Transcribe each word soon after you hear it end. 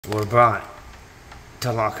were brought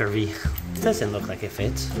to Lottery. It doesn't look like it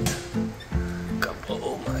fits.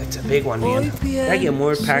 Oh my, it's a big one, man. I get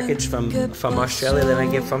more package from Australia than I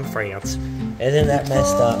get from France. And then that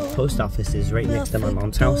messed up post office is right next to my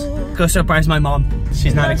mom's house. Go surprise my mom.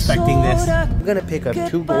 She's not expecting this. I'm gonna pick up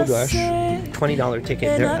 2 Goldrush $20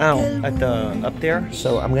 ticket. They're out at the up there,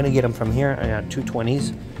 so I'm gonna get them from here. I got 2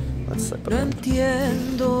 20s. Let's slip them. I'm gonna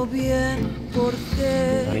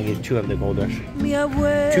get 2 of the Goldrush.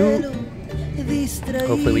 2.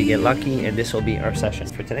 Hopefully we get lucky, and this will be our session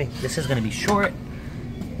for today. This is gonna be short,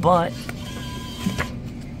 but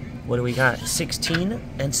what do we got? 16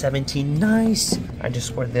 and 17. Nice. I just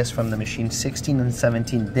scored this from the machine. 16 and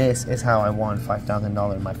 17. This is how I won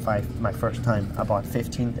 $5,000 my first time. I bought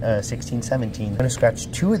 16, 17. I'm gonna scratch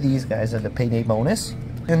 2 of these guys of the payday bonus.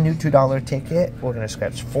 A new $2 ticket. We're gonna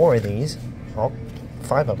scratch 4 of these. Oh,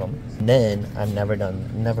 5 of them. Then I've never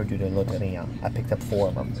do the Loteria. I picked up 4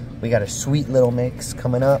 of them. We got a sweet little mix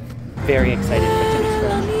coming up. Very excited for today's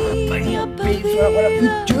scratch. Bam, baby, what up,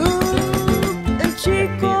 YouTube?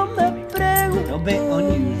 A bit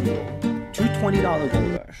unusual. 2 $20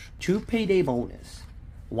 Goldrush. 2 payday bonus.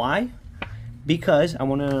 Why? Because I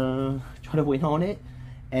want to try to win on it.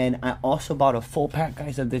 And I also bought a full pack,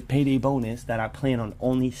 guys, of the payday bonus that I plan on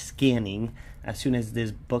only scanning as soon as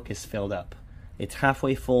this book is filled up. It's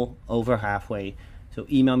halfway full, over halfway. So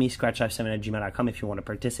email me, scratch57@gmail.com if you want to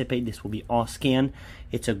participate. This will be all scanned.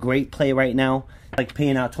 It's a great play right now. Like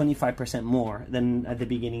paying out 25% more than at the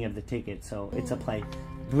beginning of the ticket. So it's a play.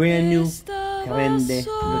 Brand new Grande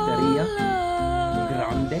Loteria.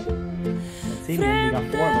 Grande. Let's see, man. We got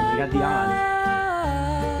 4 of them. We got the odds.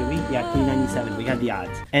 Yeah, $3.97. We got the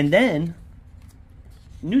odds. And then,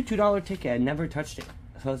 new $2 ticket. I never touched it.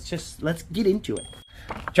 So let's get into it.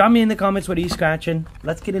 Drop me in the comments, what are you scratching?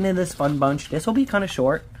 Let's get into this fun bunch. This will be kind of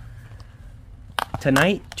short.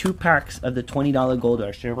 Tonight, 2 packs of the $20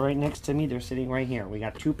 Goldrush. They're right next to me. They're sitting right here. We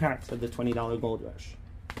got 2 packs of the $20 Goldrush.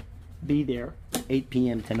 Be there, 8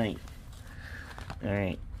 p.m. tonight.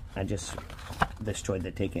 Alright, I just destroyed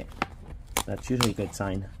the ticket. That's usually a good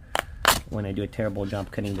sign. When I do a terrible job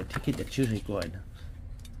cutting the ticket, that's usually good.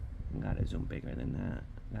 Gotta zoom bigger than that.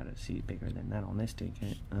 Gotta see bigger than that on this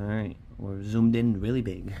ticket. Alright, we're zoomed in really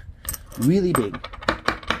big. Really big.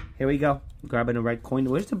 Here we go. Grabbing a red coin.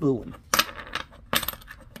 Where's the blue one?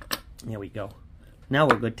 There we go. Now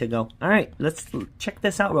we're good to go. Alright, let's check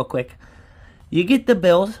this out real quick. You get the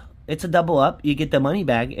bills. It's a double up. You get the money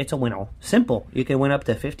bag. It's a win-all. Simple. You can win up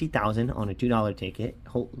to $50,000 on a $2 ticket.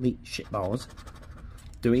 Holy shit balls.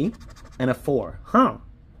 3 and a 4. Huh.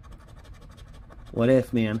 What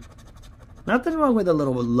if, man? Nothing wrong with a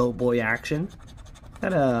little low boy action.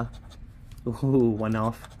 Got a... Ooh, 1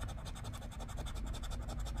 off.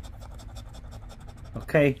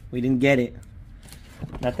 Okay, we didn't get it.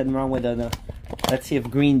 Nothing wrong with the... Let's see if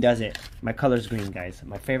green does it. My color's green, guys.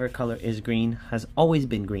 My favorite color is green. Has always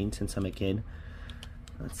been green since I'm a kid.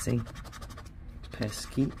 Let's see.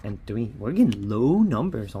 Pesky and 3. We're getting low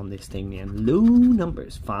numbers on this thing, man. Low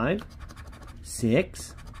numbers. 5,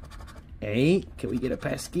 6, 8. Can we get a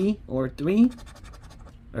pesky or 3?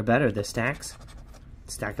 Or better, the stacks.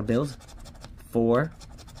 Stack of bills. 4.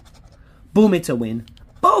 Boom, it's a win.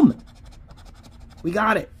 Boom! We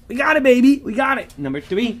got it. We got it, baby. We got it. Number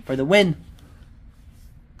 3 for the win.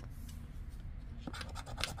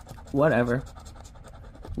 Whatever.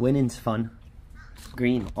 Winning's fun.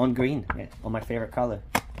 Green. On green. Yeah, on my favorite color.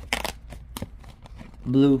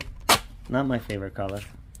 Blue. Not my favorite color.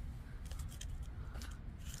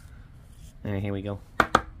 Alright, here we go.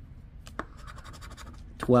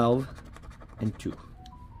 12 and 2.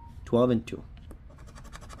 12 and 2.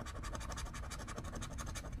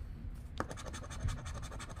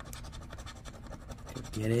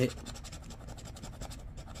 Get it.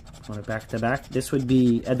 On a back-to-back. This would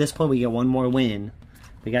be, at this point we get 1 more win.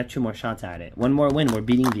 We got 2 more shots at it. 1 more win, we're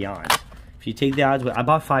beating the odds. If you take the odds, I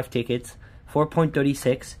bought 5 tickets.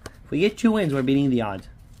 4.36. If we get 2 wins, we're beating the odds.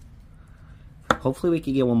 Hopefully we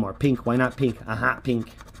can get 1 more. Pink, why not pink? A hot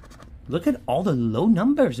pink. Look at all the low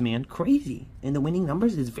numbers, man. Crazy. And the winning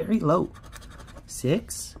numbers is very low.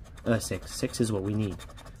 6? 6. 6 is what we need.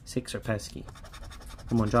 6 or pesky.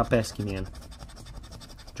 Come on, drop pesky, man.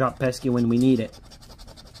 Drop pesky when we need it.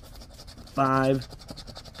 5,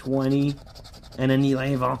 20, and an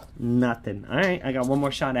 11. Nothing. Alright, I got 1 more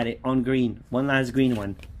shot at it on green. 1 last green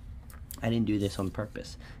one. I didn't do this on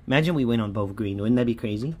purpose. Imagine we win on both green. Wouldn't that be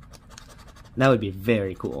crazy? That would be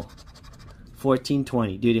very cool. 14,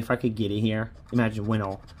 20. Dude, if I could get it here. Imagine win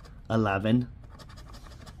all. 11.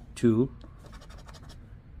 2.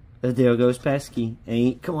 There goes pesky.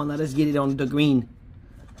 8. Come on, let us get it on the green.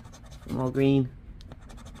 Come on, green.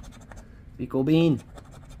 Be cool bean.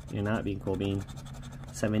 You're not being cool bean.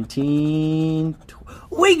 17.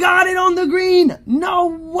 We got it on the green. No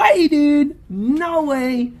way, dude. No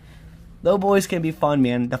way. Those boys can be fun,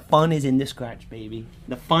 man. The fun is in the scratch, baby.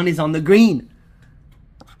 The fun is on the green.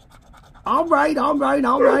 All right.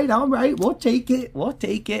 We'll take it. We'll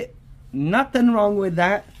take it. Nothing wrong with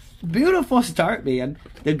that. Beautiful start, man.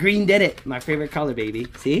 The green did it. My favorite color, baby.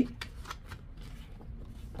 See?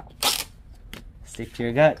 Stick to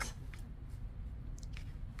your guts.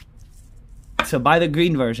 So buy the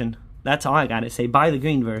green version. That's all I gotta say. Buy the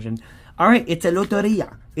green version. Alright, it's a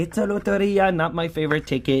Loteria. It's a Loteria. Not my favorite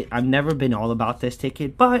ticket. I've never been all about this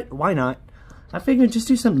ticket, but why not? I figured just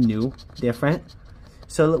do something new, different.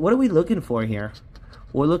 So what are we looking for here?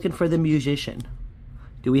 We're looking for the musician.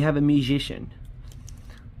 Do we have a musician?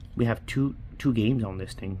 We have two games on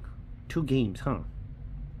this thing. 2 games, huh?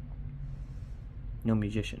 No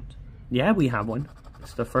musicians. Yeah, we have one.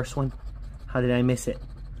 It's the first one. How did I miss it?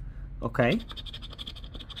 Okay.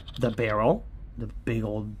 The barrel. The big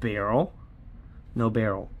old barrel. No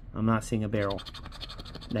barrel. I'm not seeing a barrel.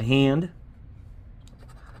 The hand.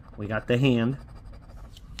 We got the hand.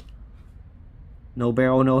 No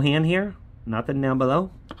barrel, no hand here. Nothing down below.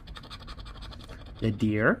 The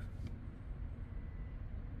deer.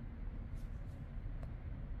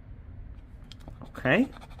 Okay.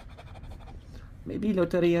 Maybe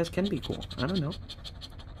loterias can be cool. I don't know.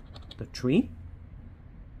 The tree.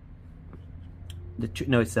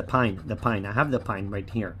 No, it's the pine. The pine. I have the pine right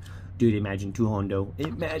here. Dude, imagine 2 hondo.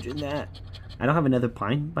 Imagine that. I don't have another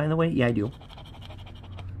pine, by the way. Yeah, I do.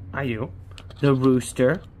 I do. The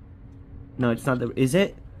rooster. No, it's not the... Is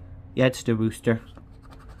it? Yeah, it's the rooster.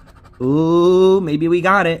 Ooh, maybe we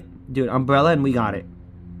got it. Dude, umbrella and we got it.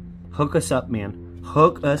 Hook us up, man.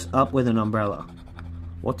 Hook us up with an umbrella.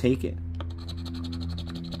 We'll take it.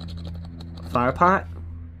 Flower pot.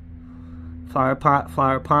 Flower pot,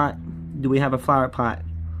 flower pot. Do we have a flower pot?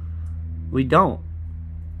 We don't.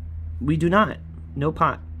 We do not. No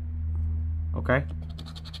pot. Okay.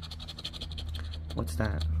 What's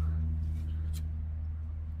that?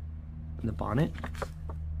 The bonnet?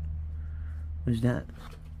 What is that?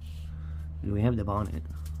 Do we have the bonnet?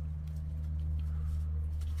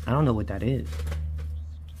 I don't know what that is.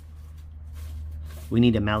 We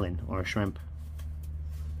need a melon or a shrimp.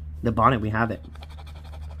 The bonnet, we have it.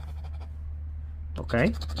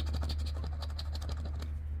 Okay.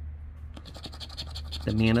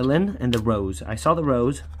 The mandolin and the rose. I saw the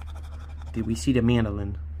rose. Did we see the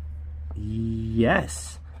mandolin?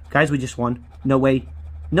 Yes. Guys, we just won. No way.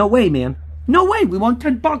 No way, man. No way. We won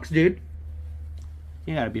 10 bucks, dude.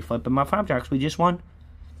 You gotta be flipping my flapjacks. We just won.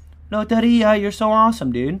 Loteria, you're so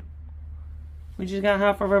awesome, dude. We just got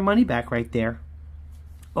half of our money back right there.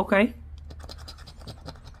 Okay.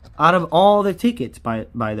 Out of all the tickets, by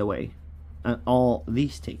the way. All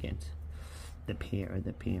these tickets. The pear,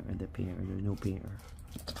 there's no pear.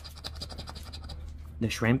 The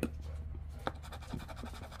shrimp.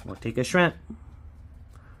 We'll take a shrimp.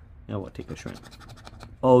 No, we'll take a shrimp.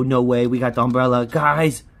 Oh, no way, we got the umbrella.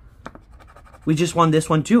 Guys, we just won this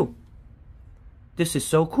one too. This is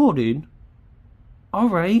so cool, dude.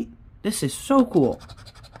 Alright, this is so cool.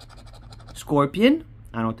 Scorpion.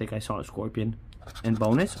 I don't think I saw a scorpion. And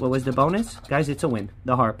bonus, what was the bonus? Guys, it's a win.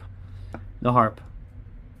 The harp. The harp.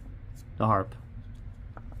 The harp.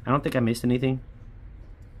 I don't think I missed anything.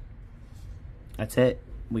 That's it.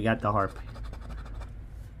 We got the harp.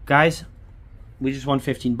 Guys, we just won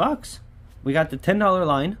 15 bucks. We got the $10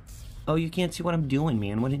 line. Oh, you can't see what I'm doing,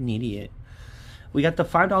 man. What an idiot. We got the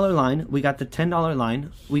 $5 line. We got the $10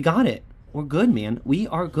 line. We got it. We're good, man. We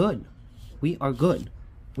are good. We are good.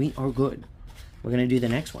 We are good. We're going to do the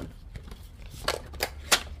next one.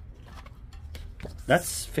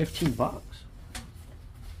 That's 15 bucks.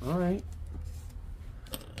 All right.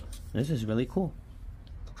 This is really cool.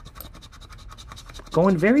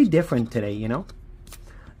 Going very different today, you know?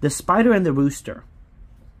 The spider and the rooster.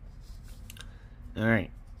 All right.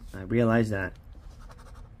 I realize that.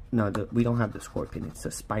 No, we don't have the scorpion. It's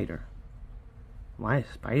the spider. Why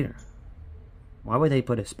a spider? Why would they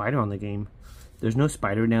put a spider on the game? There's no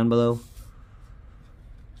spider down below.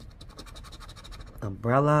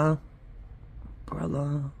 Umbrella.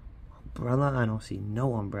 Umbrella. Umbrella. I don't see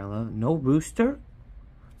no umbrella. No rooster.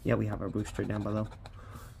 Yeah, we have a rooster down below.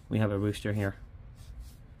 We have a rooster here.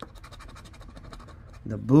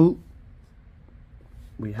 The boot.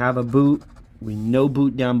 We have a boot. We no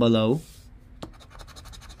boot down below.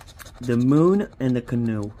 The moon and the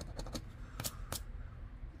canoe.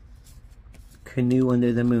 Canoe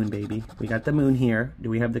under the moon, baby. We got the moon here. Do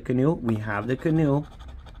we have the canoe? We have the canoe.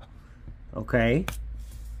 Okay.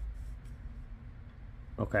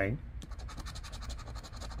 Okay.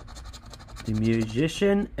 The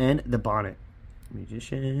musician and the bonnet.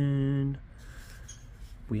 Musician.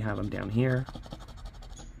 We have them down here.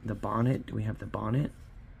 The bonnet. Do we have the bonnet?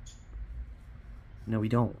 No, we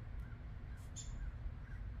don't.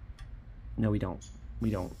 No, we don't. We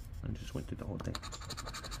don't. I just went through the whole thing.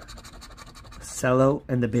 Cello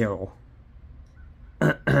and the barrel.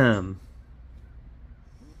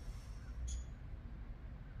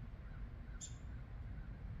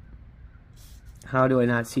 How do I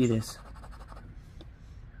not see this?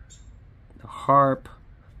 The harp,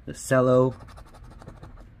 the cello.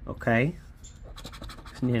 Okay.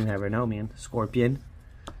 You never know, man. Scorpion.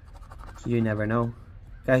 You never know.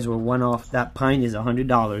 Guys, we're one off. That pine is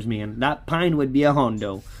 $100, man. That pine would be a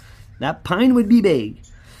Hondo. That pine would be big.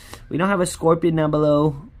 We don't have a scorpion down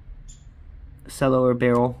below. Cello or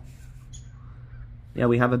barrel. Yeah,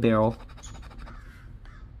 we have a barrel.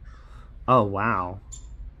 Oh, wow.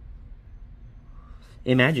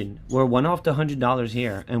 Imagine, we're one off the $100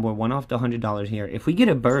 here, and we're one off the $100 here. If we get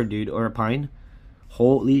a bird, dude, or a pine,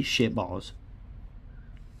 holy shit balls.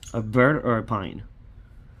 A bird or a pine.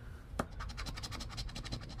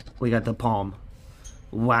 We got the palm.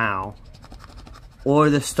 Wow. Or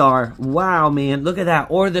the star. Wow, man. Look at that.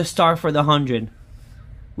 Or the star for the 100.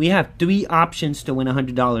 We have 3 options to win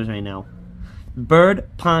 $100 right now. Bird,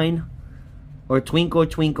 pine, or twinkle,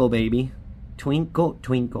 twinkle, baby. Twinkle,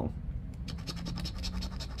 twinkle.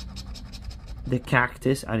 The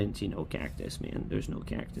cactus. I didn't see no cactus, man. There's no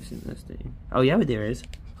cactus in this thing. Oh, yeah, but there is.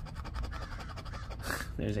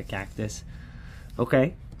 There's a cactus.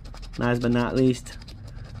 Okay. Last but not least,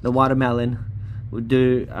 the watermelon.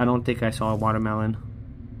 I don't think I saw a watermelon.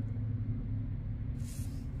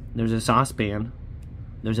 There's a saucepan.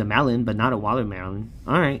 There's a melon, but not a watermelon.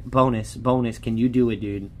 Alright, bonus. Bonus. Can you do it,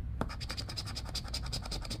 dude?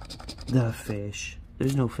 The fish.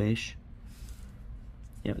 There's no fish.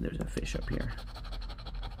 Yeah, there's a fish up here.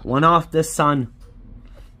 One off the sun.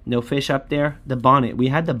 No fish up there. The bonnet. We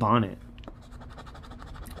had the bonnet.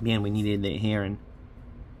 Man, we needed the heron.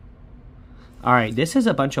 Alright, this is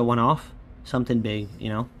a bunch of one-off. Something big, you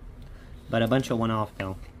know. But a bunch of one-off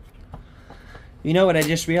now. You know what I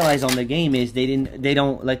just realized on the game is they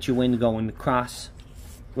don't let you win going cross.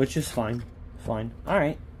 Which is fine. Fine.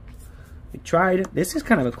 Alright. We tried. This is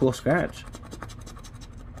kind of a cool scratch.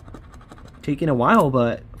 Taking a while,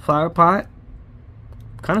 but flower pot.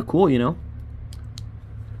 Kind of cool, you know.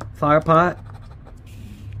 Flower pot.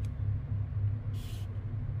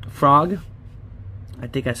 Frog. I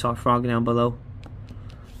think I saw a frog down below.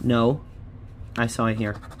 No. I saw it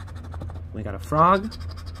here. We got a frog.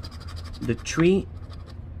 The tree.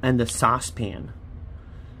 And the saucepan.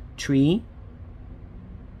 Tree.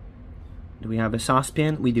 Do we have a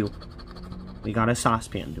saucepan? We do. We got a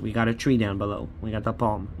saucepan. We got a tree down below. We got the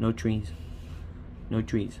palm. No trees. No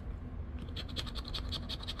trees.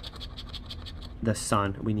 The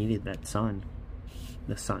sun. We needed that sun.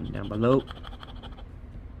 The sun down below.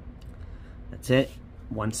 That's it.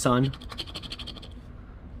 One sun.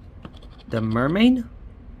 The mermaid?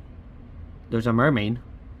 There's a mermaid.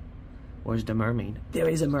 Where's the mermaid? There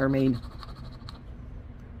is a mermaid.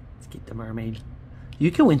 Let's get the mermaid.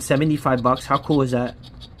 You can win 75 bucks. How cool is that?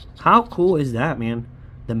 How cool is that, man?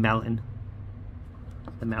 The melon.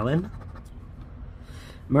 The melon.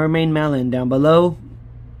 Mermaid melon down below.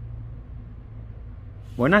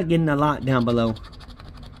 We're not getting a lot down below.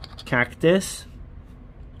 Cactus.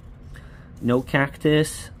 No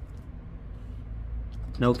cactus.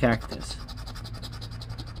 No cactus.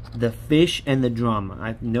 The fish and the drum.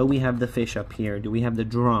 I know we have the fish up here. Do we have the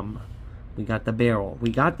drum? We got the barrel.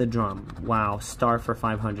 We got the drum. Wow. Star for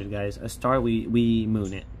 500, guys. A star, we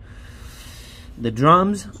moon it. The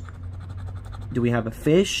drums. Do we have a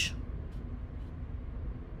fish?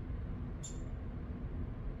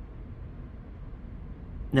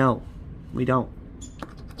 No, we don't.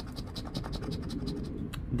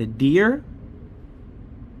 The deer.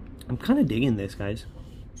 I'm kind of digging this, guys.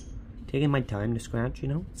 Taking my time to scratch, you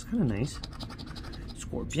know? It's kind of nice.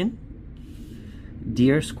 Scorpion.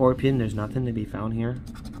 Deer, scorpion. There's nothing to be found here.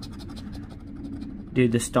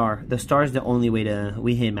 Dude, the star. The star is the only way to...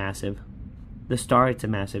 We hit massive. The star, it's a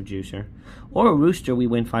massive juicer. Or a rooster, we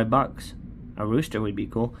win 5 bucks. A rooster would be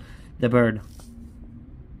cool. The bird.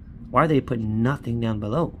 Why are they putting nothing down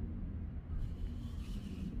below?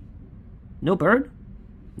 No bird?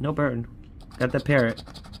 No bird. Got the parrot.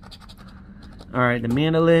 Alright, the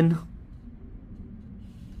mandolin.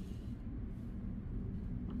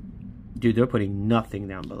 Dude, they're putting nothing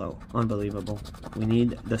down below. Unbelievable. We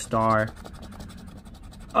need the star.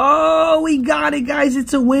 Oh, we got it, guys.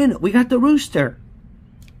 It's a win. We got the rooster.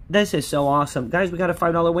 This is so awesome. Guys, we got a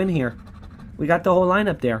 $5 win here. We got the whole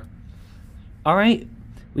lineup there. All right.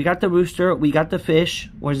 We got the rooster. We got the fish.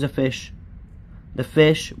 Where's the fish? The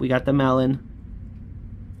fish. We got the melon.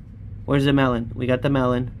 Where's the melon? We got the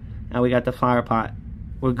melon. And we got the flower pot.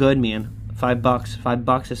 We're good, man. $5.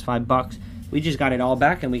 $5 is $5. We just got it all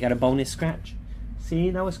back and we got a bonus scratch. See,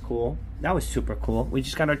 that was cool. That was super cool. We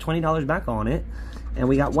just got our $20 back on it. And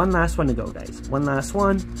we got one last one to go, guys. One last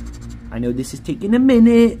one. I know this is taking a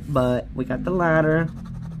minute, but we got the ladder.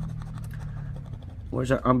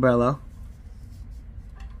 Where's our umbrella?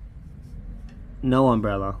 No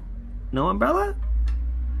umbrella. No umbrella?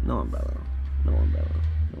 No umbrella. No umbrella.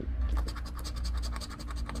 Nope.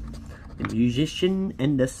 The musician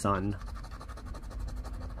and the sun.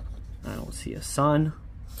 I don't see a sun.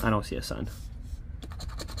 I don't see a sun.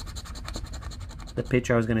 The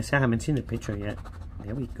picture I was gonna say, I haven't seen the picture yet.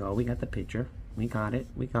 There we go. We got the picture. We got it.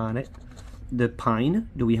 We got it. The pine.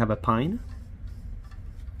 Do we have a pine?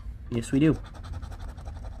 Yes, we do.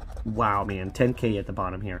 Wow, man. 10K at the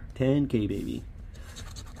bottom here. 10K, baby.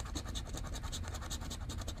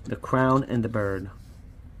 The crown and the bird.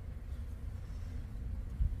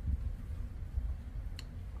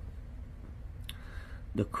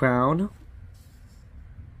 The crown.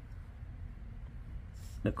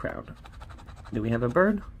 The crown. Do we have a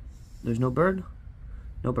bird? There's no bird?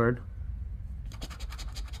 No bird.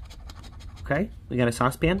 Okay, we got a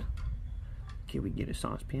saucepan. Can we get a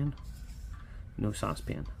saucepan? No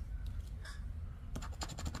saucepan.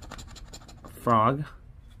 Frog.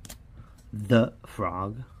 The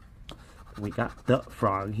frog. We got the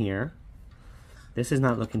frog here. This is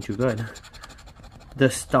not looking too good. The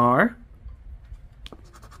star.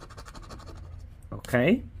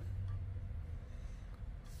 Okay.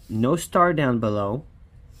 No star down below.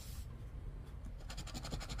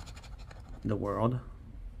 The world.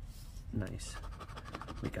 Nice.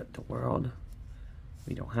 We got the world.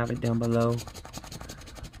 We don't have it down below.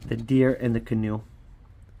 The deer and the canoe.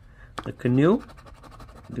 The canoe.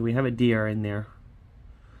 Do we have a deer in there?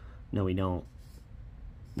 No, we don't.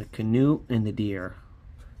 The canoe and the deer.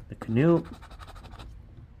 The canoe.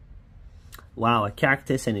 Wow, a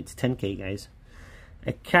cactus and it's 10K, guys.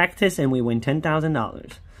 A cactus and we win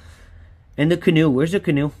 $10,000. And the canoe. Where's the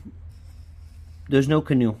canoe? There's no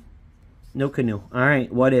canoe. No canoe.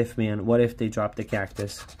 Alright, what if, man? What if they drop the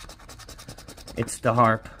cactus? It's the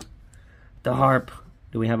harp. The harp.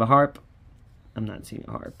 Do we have a harp? I'm not seeing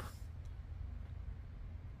a harp.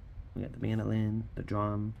 We got the mandolin, the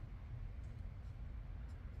drum.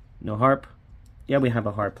 No harp? Yeah, we have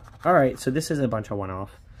a harp. Alright, so this is a bunch of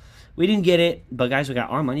one-off. We didn't get it, but guys, we got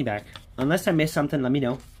our money back. Unless I missed something, let me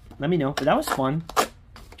know. Let me know. But that was fun.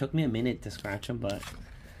 Took me a minute to scratch them, but,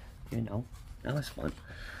 you know, that was fun.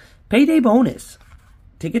 Payday bonus.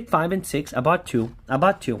 Ticket 5 and 6. I bought two. I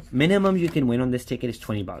bought two. Minimum you can win on this ticket is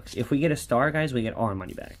 $20. If we get a star, guys, we get our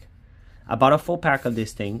money back. I bought a full pack of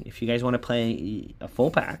this thing. If you guys want to play a full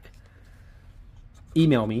pack,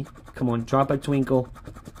 email me. Come on, drop a twinkle.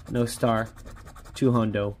 No star. 2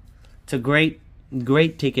 hundo. It's a great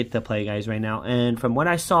ticket to play, guys, right now. And from what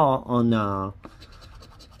I saw on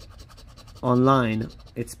online,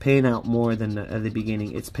 it's paying out more than at the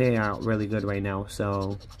beginning. It's paying out really good right now,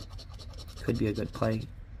 so could be a good play.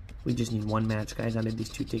 We just need one match, guys, out of these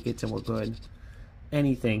 2 tickets, and we're good.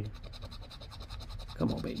 Anything.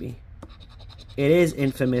 Come on, baby. It is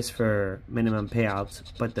infamous for minimum payouts,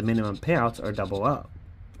 but the minimum payouts are double up.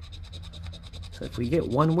 So if we get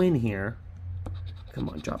one win here, come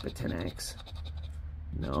on, drop a 10x.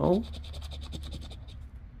 No.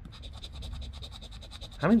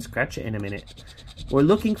 I haven't scratched it in a minute. We're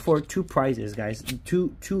looking for 2 prizes, guys.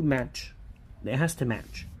 Two match. It has to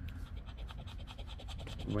match.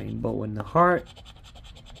 Rainbow in the heart.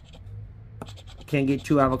 Can't get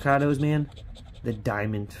 2 avocados, man. The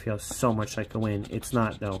diamond feels so much like a win. It's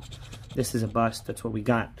not, though. This is a bust. That's what we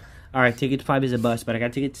got. Alright, ticket 5 is a bust, but I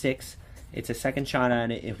got ticket 6. It's a second shot at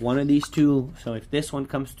it. If one of these 2, so if this one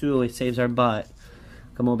comes through, it saves our butt.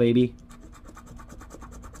 Come on, baby.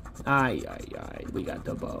 Aye. We got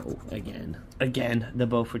the bow again. Again, the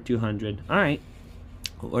bow for 200. Alright.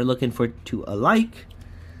 We're looking for 2 alike.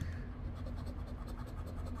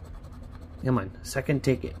 Come on, second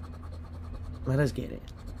ticket. Let us get it.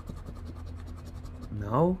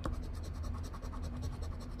 No.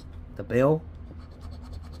 The bill.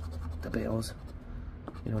 The bills.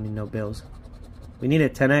 We don't need no bills. We need a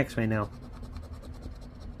 10x right now.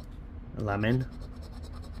 A lemon.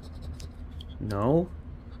 No.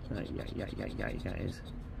 Yeah, guys.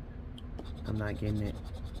 I'm not getting it.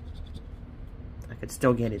 I could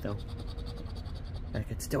still get it, though. I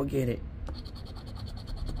could still get it.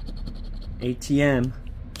 ATM,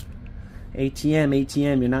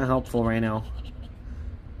 you're not helpful right now.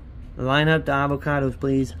 Line up the avocados,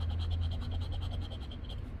 please.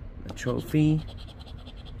 A trophy.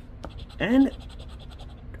 And...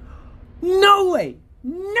 No way!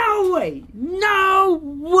 No way! No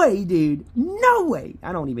way, dude! No way!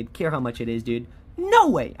 I don't even care how much it is, dude. No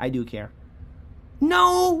way! I do care.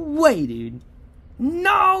 No way, dude.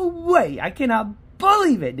 No way! I cannot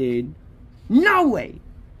believe it, dude. No way!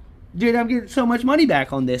 Dude, I'm getting so much money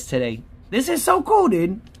back on this today. This is so cool,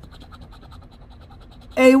 dude.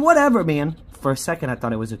 Hey, whatever, man. For a second, I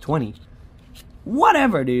thought it was a 20.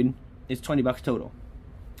 Whatever, dude. It's 20 bucks total.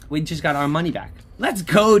 We just got our money back. Let's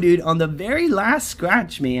go, dude. On the very last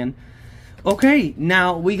scratch, man. Okay,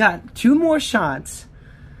 now we got 2 more shots.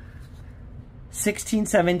 16,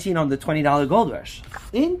 17 on the $20 Gold Rush.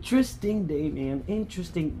 Interesting day, man.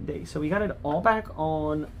 Interesting day. So we got it all back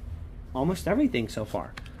on almost everything so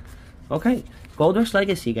far. Okay, Goldrush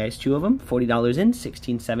Legacy, guys. 2 of them. $40 in,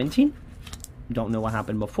 16, 17. Don't know what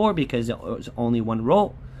happened before because it was only 1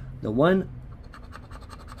 roll. The 1,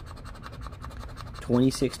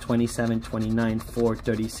 26, 27, 29, 4,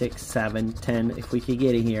 36, 7, 10. If we could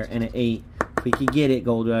get it here. And an 8. If we could get it,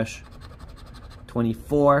 Gold Rush.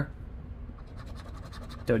 24.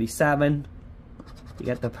 37. You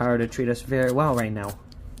got the power to treat us very well right now.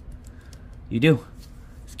 You do.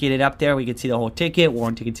 Let's get it up there. We can see the whole ticket. We're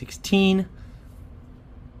on ticket 16.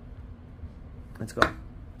 Let's go.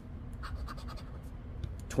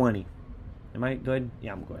 20. Am I good?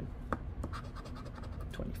 Yeah, I'm good.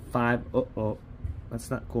 25. Uh-oh. That's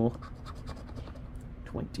not cool.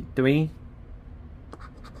 23.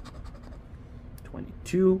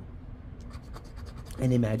 22.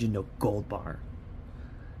 And imagine the gold bar.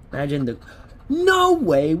 Imagine the... No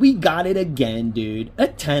way! We got it again, dude. A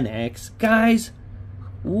 10x. Guys,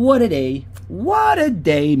 what a day. What a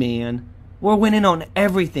day, man. We're winning on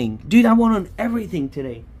everything. Dude, I won on everything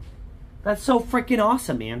today. That's so freaking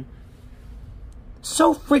awesome, man.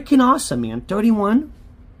 So freaking awesome, man. 31.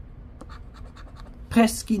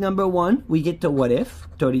 Pesky number 1. We get to what if?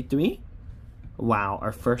 33. Wow,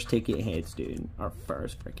 our first ticket hits, dude. Our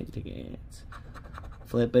first freaking ticket hits.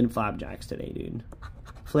 Flipping flapjacks today, dude.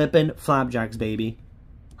 Flipping flapjacks, baby.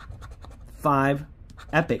 5.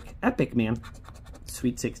 Epic. Epic, man.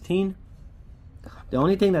 Sweet 16. The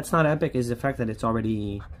only thing that's not epic is the fact that it's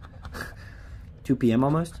already 2 p.m.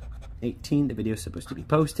 almost. 18. The video is supposed to be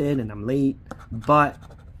posted, and I'm late. But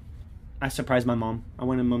I surprised my mom. I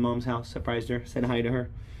went in my mom's house, surprised her, said hi to her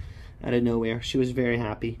out of nowhere. She was very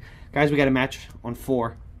happy. Guys, we got a match on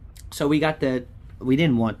 4. So we got the... We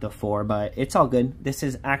didn't want the 4, but it's all good. This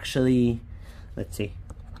is actually... Let's see.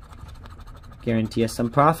 Guarantee us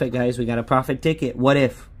some profit, guys. We got a profit ticket. What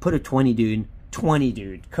if? Put a 20, dude. 20,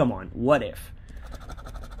 dude. Come on. What if?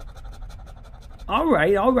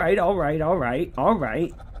 Alright, alright, alright, alright,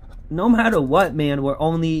 alright. No matter what, man, we're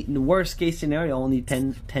only... Worst case scenario, only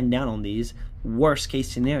 10 down on these. Worst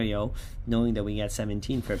case scenario, knowing that we got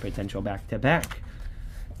 17 for a potential back-to-back.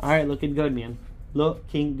 Alright, looking good, man.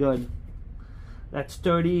 Looking good. That's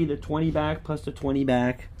 30, the 20 back, plus the 20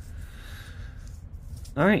 back.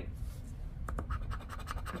 Alright.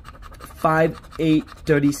 5, 8,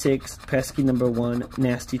 36, pesky number 1,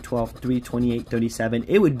 nasty 12, 3, 28, 37.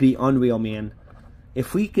 It would be unreal, man.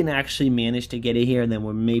 If we can actually manage to get it here, then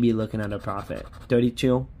we're maybe looking at a profit.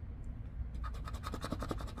 32.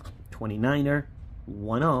 29er.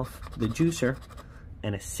 1 off. The juicer.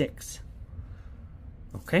 And a 6.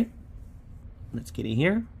 Okay. Let's get it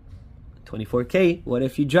here. 24K. What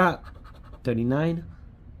if you drop? 39.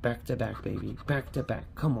 Back to back, baby. Back to back.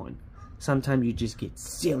 Come on. Sometimes you just get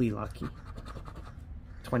silly lucky.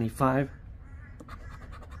 25.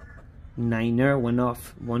 9er. 1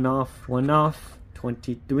 off. 1 off. 1 off.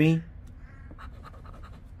 23.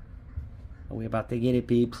 Are we about to get it,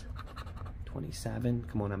 peeps? 27.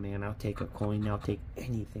 Come on, man. I'll take a coin. I'll take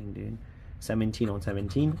anything, dude. 17 on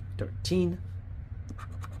 17. 13.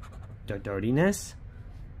 The dirtiness.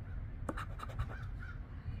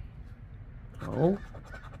 Oh.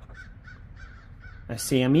 A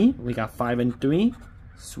Sammy. We got 5 and 3.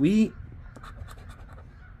 Sweet.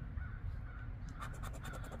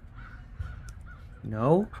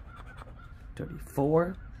 No.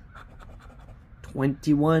 34.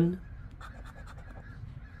 21.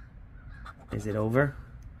 Is it over?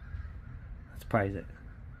 Let's prize it.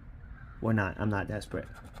 Or not. I'm not desperate.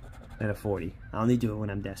 At a 40. I only do it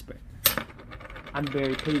when I'm desperate. I'm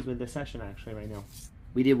very pleased with this session actually right now.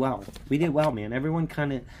 We did well. We did well, man. Everyone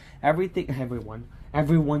kind of...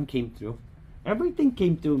 Everyone came through. Everything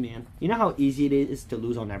came through, man. You know how easy it is to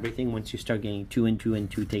lose on everything once you start getting 2 and 2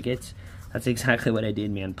 and 2 tickets? That's exactly what I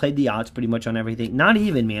did, man. Played the odds pretty much on everything. Not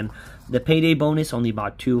even, man. The payday bonus only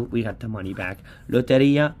bought 2. We got the money back.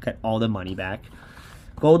 Loteria got all the money back.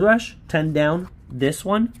 Gold Rush, 10 down. This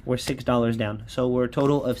one, we're $6 down. So we're a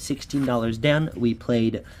total of $16 down. We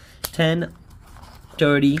played 10,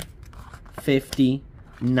 30, 50,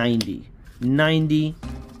 90. 90,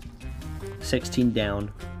 16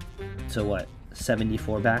 down. So what?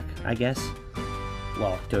 74 back, I guess.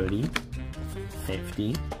 Well, 30,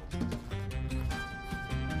 50,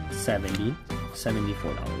 70,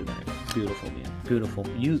 $74 back. Beautiful, man. Beautiful.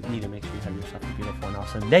 You need to make sure you have yourself a beautiful and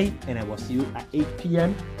awesome day. And I will see you at 8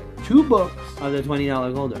 p.m. 2 books of the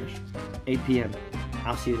 $20 Gold Rush. 8 p.m.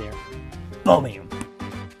 I'll see you there. Boom, man.